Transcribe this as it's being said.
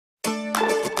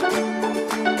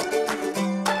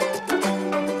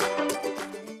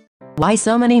Why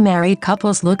so many married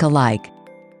couples look alike?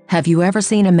 Have you ever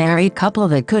seen a married couple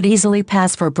that could easily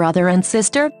pass for brother and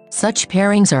sister? Such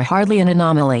pairings are hardly an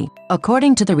anomaly,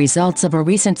 according to the results of a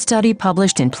recent study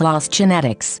published in PLOS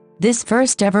Genetics. This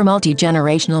first-ever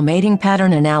multi-generational mating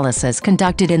pattern analysis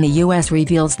conducted in the US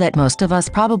reveals that most of us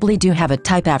probably do have a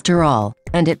type after all,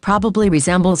 and it probably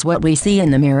resembles what we see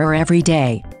in the mirror every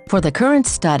day. For the current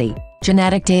study,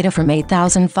 genetic data from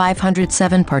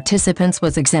 8,507 participants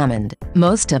was examined,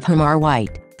 most of whom are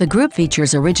white. The group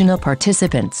features original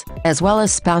participants, as well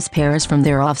as spouse pairs from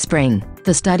their offspring.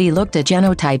 The study looked at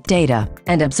genotype data,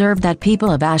 and observed that people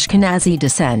of Ashkenazi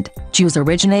descent, Jews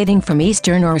originating from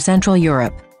Eastern or Central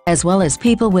Europe, as well as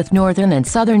people with Northern and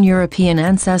Southern European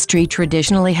ancestry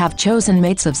traditionally have chosen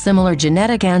mates of similar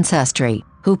genetic ancestry,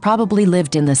 who probably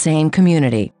lived in the same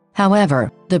community.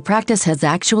 However, the practice has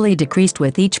actually decreased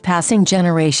with each passing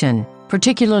generation,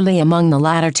 particularly among the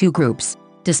latter two groups.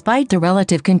 Despite the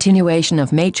relative continuation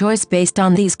of mate choice based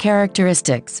on these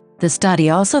characteristics, the study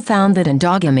also found that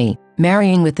endogamy,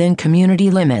 marrying within community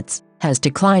limits, has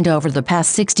declined over the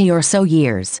past 60 or so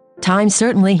years. Times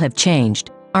certainly have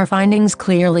changed. Our findings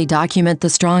clearly document the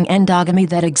strong endogamy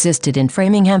that existed in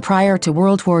Framingham prior to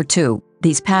World War II.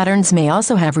 These patterns may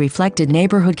also have reflected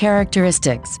neighborhood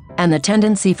characteristics, and the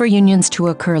tendency for unions to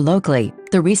occur locally,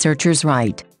 the researchers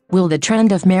write. Will the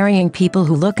trend of marrying people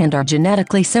who look and are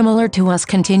genetically similar to us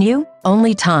continue?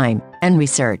 Only time and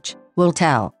research will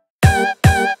tell.